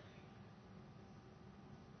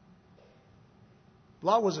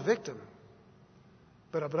 Lot was a victim,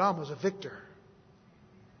 but Abraham was a victor.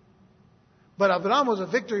 But Abraham was a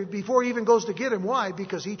victor before he even goes to get him. Why?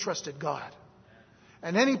 Because he trusted God.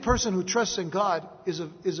 And any person who trusts in God is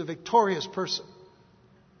a victorious person.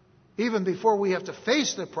 Even before we have to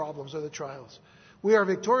face the problems or the trials. We are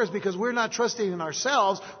victorious because we're not trusting in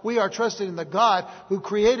ourselves. We are trusting in the God who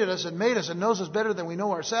created us and made us and knows us better than we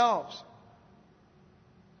know ourselves.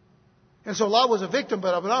 And so Lot was a victim,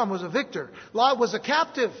 but Abraham was a victor. Lot was a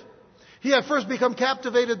captive. He had first become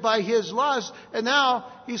captivated by his lust, and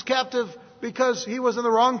now he's captive because he was in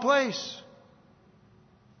the wrong place.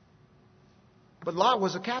 But Lot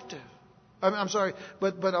was a captive. But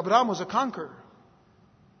Abraham was a conqueror.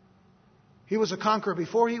 He was a conqueror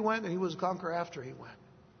before he went, and he was a conqueror after he went.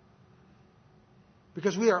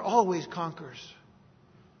 Because we are always conquerors.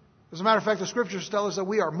 As a matter of fact, the Scriptures tell us that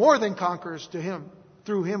we are more than conquerors to Him,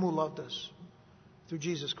 through Him who loved us, through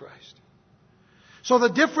Jesus Christ. So the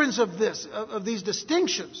difference of these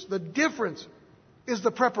distinctions, the difference is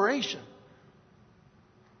the preparation.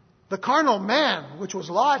 The carnal man, which was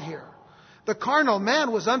Lot here, the carnal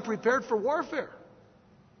man was unprepared for warfare.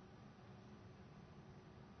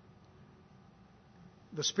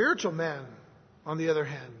 The spiritual man, on the other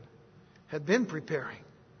hand, had been preparing.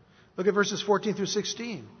 Look at verses 14 through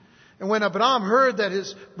 16. And when Abraham heard that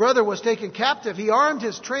his brother was taken captive, he armed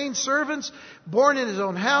his trained servants, born in his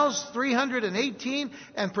own house, 318,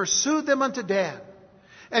 and pursued them unto Dan.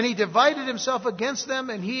 And he divided himself against them,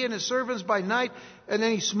 and he and his servants by night. And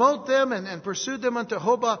then he smote them and pursued them unto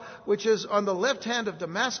Hobah, which is on the left hand of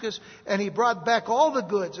Damascus. And he brought back all the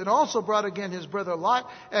goods, and also brought again his brother Lot,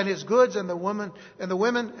 and his goods, and the women,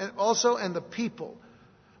 and also, and the people.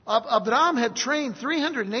 Abraham had trained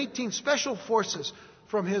 318 special forces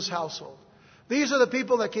from his household. These are the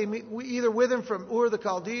people that came either with him from Ur the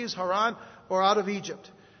Chaldees, Haran, or out of Egypt.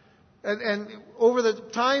 And over the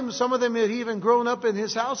time, some of them had even grown up in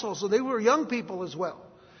his household, so they were young people as well.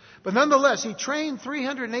 But nonetheless, he trained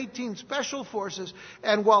 318 special forces,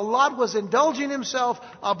 and while Lot was indulging himself,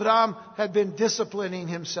 Abraham had been disciplining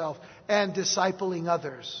himself and discipling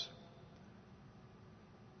others.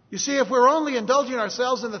 You see, if we're only indulging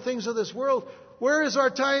ourselves in the things of this world, where is our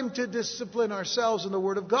time to discipline ourselves in the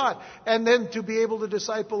Word of God and then to be able to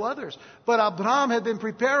disciple others? But Abraham had been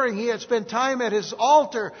preparing. He had spent time at his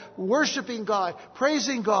altar worshiping God,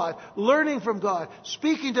 praising God, learning from God,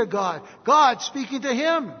 speaking to God, God speaking to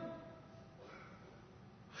him.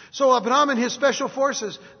 So Abraham and his special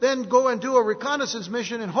forces then go and do a reconnaissance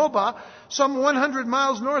mission in Hobah, some 100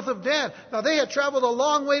 miles north of Dan. Now they had traveled a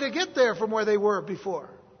long way to get there from where they were before.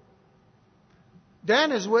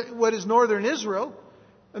 Dan is what is northern Israel,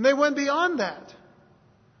 and they went beyond that.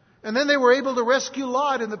 And then they were able to rescue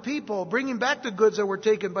Lot and the people, bringing back the goods that were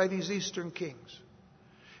taken by these eastern kings.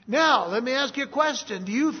 Now, let me ask you a question.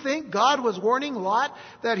 Do you think God was warning Lot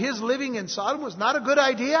that his living in Sodom was not a good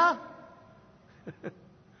idea?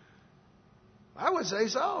 I would say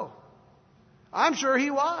so. I'm sure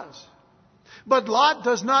he was. But Lot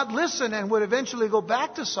does not listen and would eventually go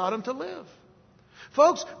back to Sodom to live.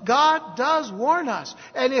 Folks, God does warn us.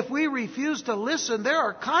 And if we refuse to listen, there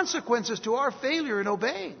are consequences to our failure in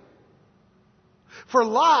obeying. For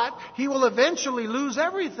Lot, he will eventually lose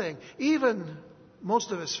everything, even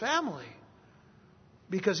most of his family,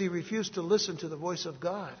 because he refused to listen to the voice of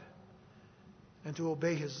God and to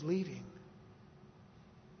obey his leading.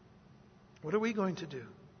 What are we going to do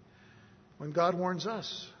when God warns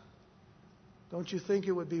us? Don't you think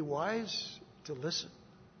it would be wise to listen?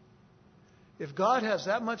 If God has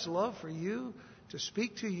that much love for you to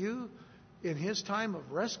speak to you in His time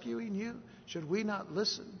of rescuing you, should we not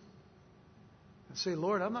listen and say,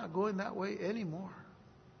 Lord, I'm not going that way anymore.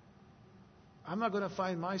 I'm not going to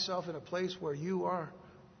find myself in a place where you are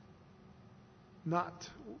not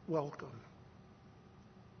welcome.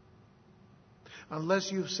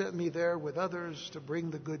 Unless you've sent me there with others to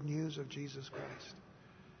bring the good news of Jesus Christ.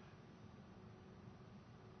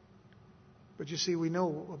 But you see, we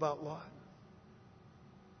know about Lot.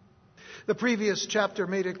 The previous chapter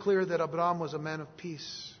made it clear that Abraham was a man of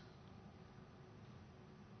peace.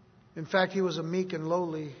 In fact, he was a meek and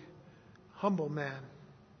lowly, humble man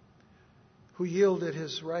who yielded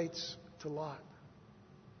his rights to Lot.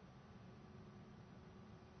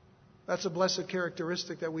 That's a blessed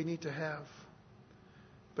characteristic that we need to have.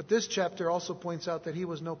 But this chapter also points out that he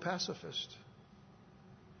was no pacifist.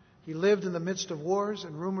 He lived in the midst of wars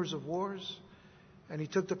and rumors of wars, and he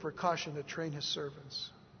took the precaution to train his servants.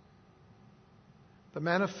 The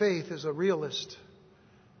man of faith is a realist,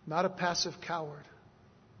 not a passive coward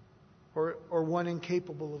or one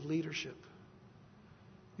incapable of leadership.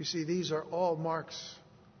 You see, these are all marks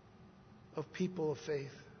of people of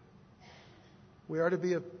faith. We are to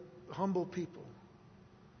be a humble people,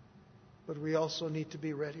 but we also need to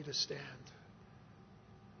be ready to stand.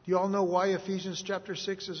 Do you all know why Ephesians chapter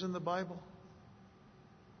 6 is in the Bible?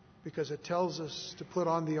 Because it tells us to put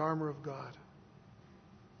on the armor of God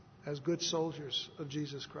as good soldiers of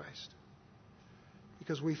Jesus Christ.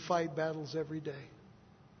 Because we fight battles every day.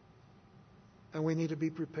 And we need to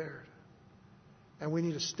be prepared. And we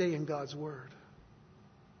need to stay in God's Word.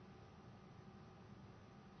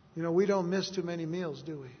 You know, we don't miss too many meals,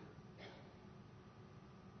 do we?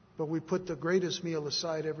 But we put the greatest meal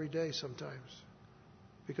aside every day sometimes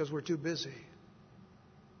because we're too busy.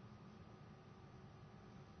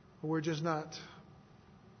 We're just not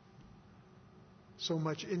so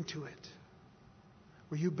much into it.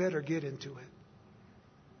 Well, you better get into it.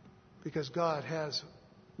 Because God has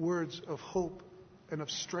words of hope and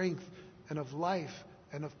of strength and of life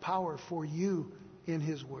and of power for you in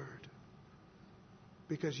His Word.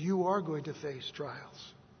 Because you are going to face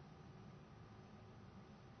trials.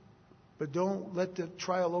 But don't let the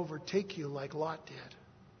trial overtake you like Lot did.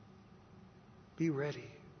 Be ready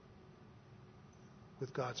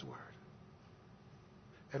with God's Word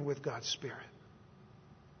and with God's Spirit.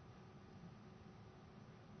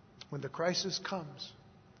 When the crisis comes,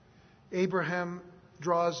 Abraham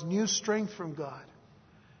draws new strength from God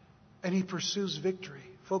and he pursues victory.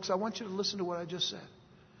 Folks, I want you to listen to what I just said.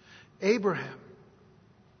 Abraham,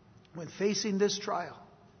 when facing this trial,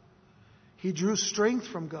 He drew strength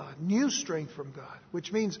from God, new strength from God,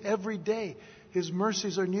 which means every day His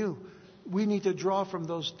mercies are new. We need to draw from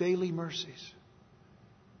those daily mercies.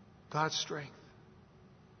 God's strength.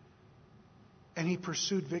 And He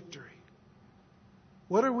pursued victory.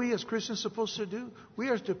 What are we as Christians supposed to do? We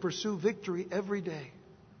are to pursue victory every day.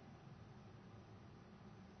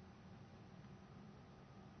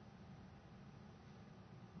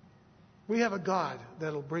 We have a God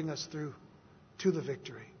that will bring us through to the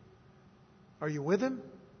victory. Are you with Him?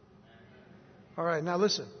 All right, now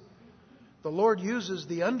listen. The Lord uses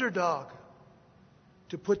the underdog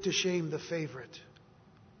to put to shame the favorite.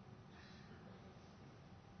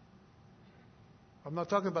 I'm not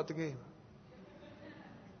talking about the game.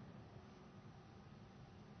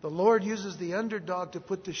 The Lord uses the underdog to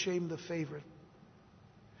put to shame the favorite.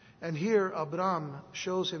 And here Abraham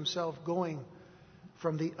shows himself going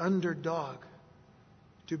from the underdog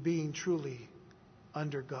to being truly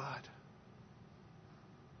under God.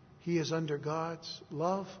 He is under God's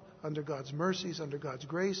love, under God's mercies, under God's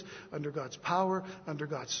grace, under God's power, under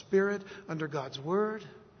God's Spirit, under God's Word.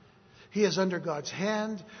 He is under God's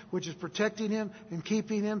hand, which is protecting him and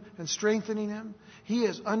keeping him and strengthening him. He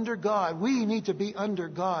is under God. We need to be under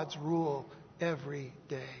God's rule every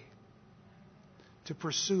day to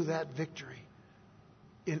pursue that victory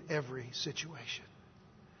in every situation.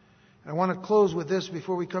 I want to close with this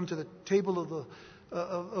before we come to the table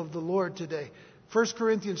of the Lord today. 1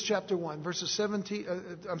 Corinthians chapter 1, verses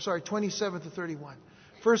 27 to 31.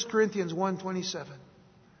 1 Corinthians 1:27.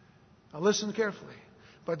 Now listen carefully.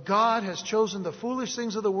 But God has chosen the foolish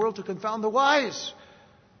things of the world to confound the wise.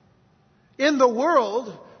 In the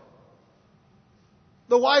world,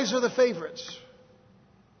 the wise are the favorites.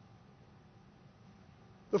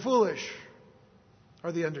 The foolish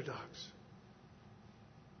are the underdogs.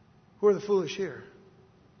 Who are the foolish here?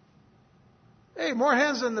 Hey, more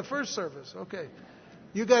hands than the first service. Okay.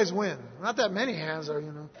 You guys win. Not that many hands are,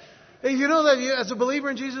 Hey, you know that as a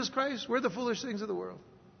believer in Jesus Christ, we're the foolish things of the world.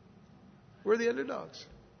 We're the underdogs.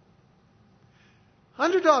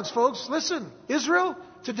 Underdogs, folks. Listen. Israel,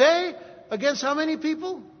 today, against how many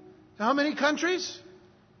people? How many countries?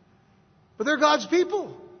 But they're God's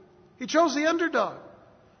people. He chose the underdog.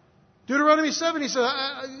 Deuteronomy 7, He said,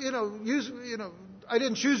 I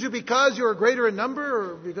didn't choose you because you were greater in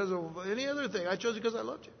number or because of any other thing. I chose you because I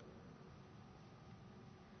loved you.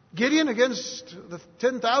 Gideon against the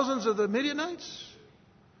 10,000s of the Midianites?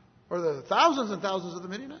 Or the thousands and thousands of the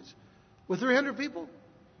Midianites? With 300 people?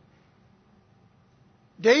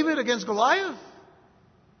 David against Goliath?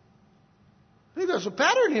 I think there's a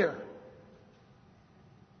pattern here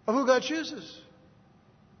of who God chooses.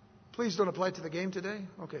 Please don't apply to the game today.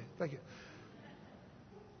 Okay, thank you.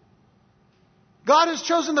 God has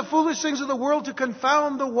chosen the foolish things of the world to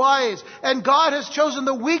confound the wise. And God has chosen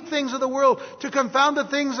the weak things of the world to confound the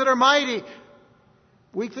things that are mighty.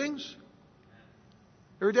 Weak things?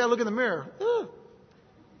 Every day I look in the mirror.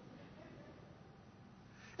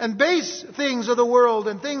 And base things of the world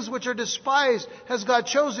and things which are despised has God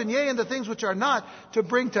chosen, yea, and the things which are not, to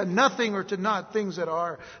bring to nothing or to naught things that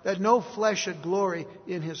are, that no flesh should glory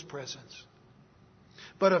in His presence.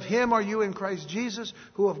 But of Him are you in Christ Jesus,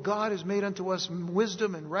 who of God is made unto us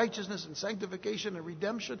wisdom and righteousness and sanctification and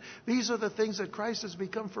redemption. These are the things that Christ has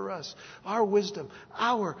become for us. Our wisdom,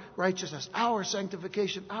 our righteousness, our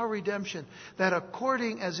sanctification, our redemption. That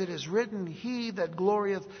according as it is written, He that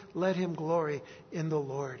glorieth, let him glory in the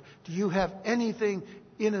Lord. Do you have anything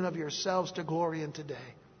in and of yourselves to glory in today?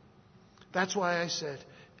 That's why I said,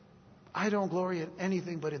 I don't glory in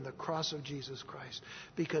anything but in the cross of Jesus Christ.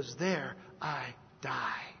 Because there I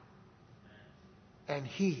die. And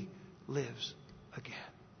He lives again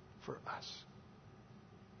for us.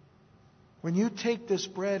 When you take this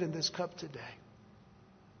bread and this cup today,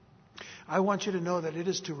 I want you to know that it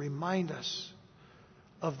is to remind us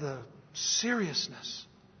of the seriousness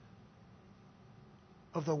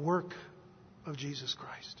of the work of Jesus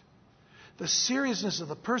Christ. The seriousness of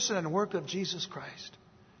the person and work of Jesus Christ.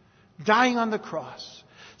 Dying on the cross,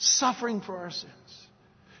 suffering for our sins,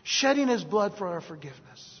 shedding His blood for our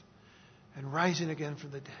forgiveness, and rising again from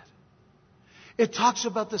the dead. It talks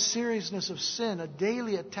about the seriousness of sin, a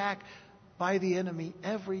daily attack by the enemy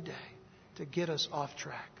every day to get us off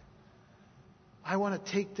track. I want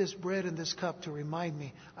to take this bread and this cup to remind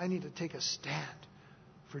me I need to take a stand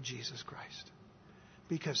for Jesus Christ,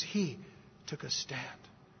 because He took a stand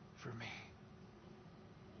for me.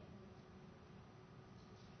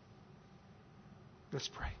 Let's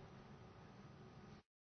pray.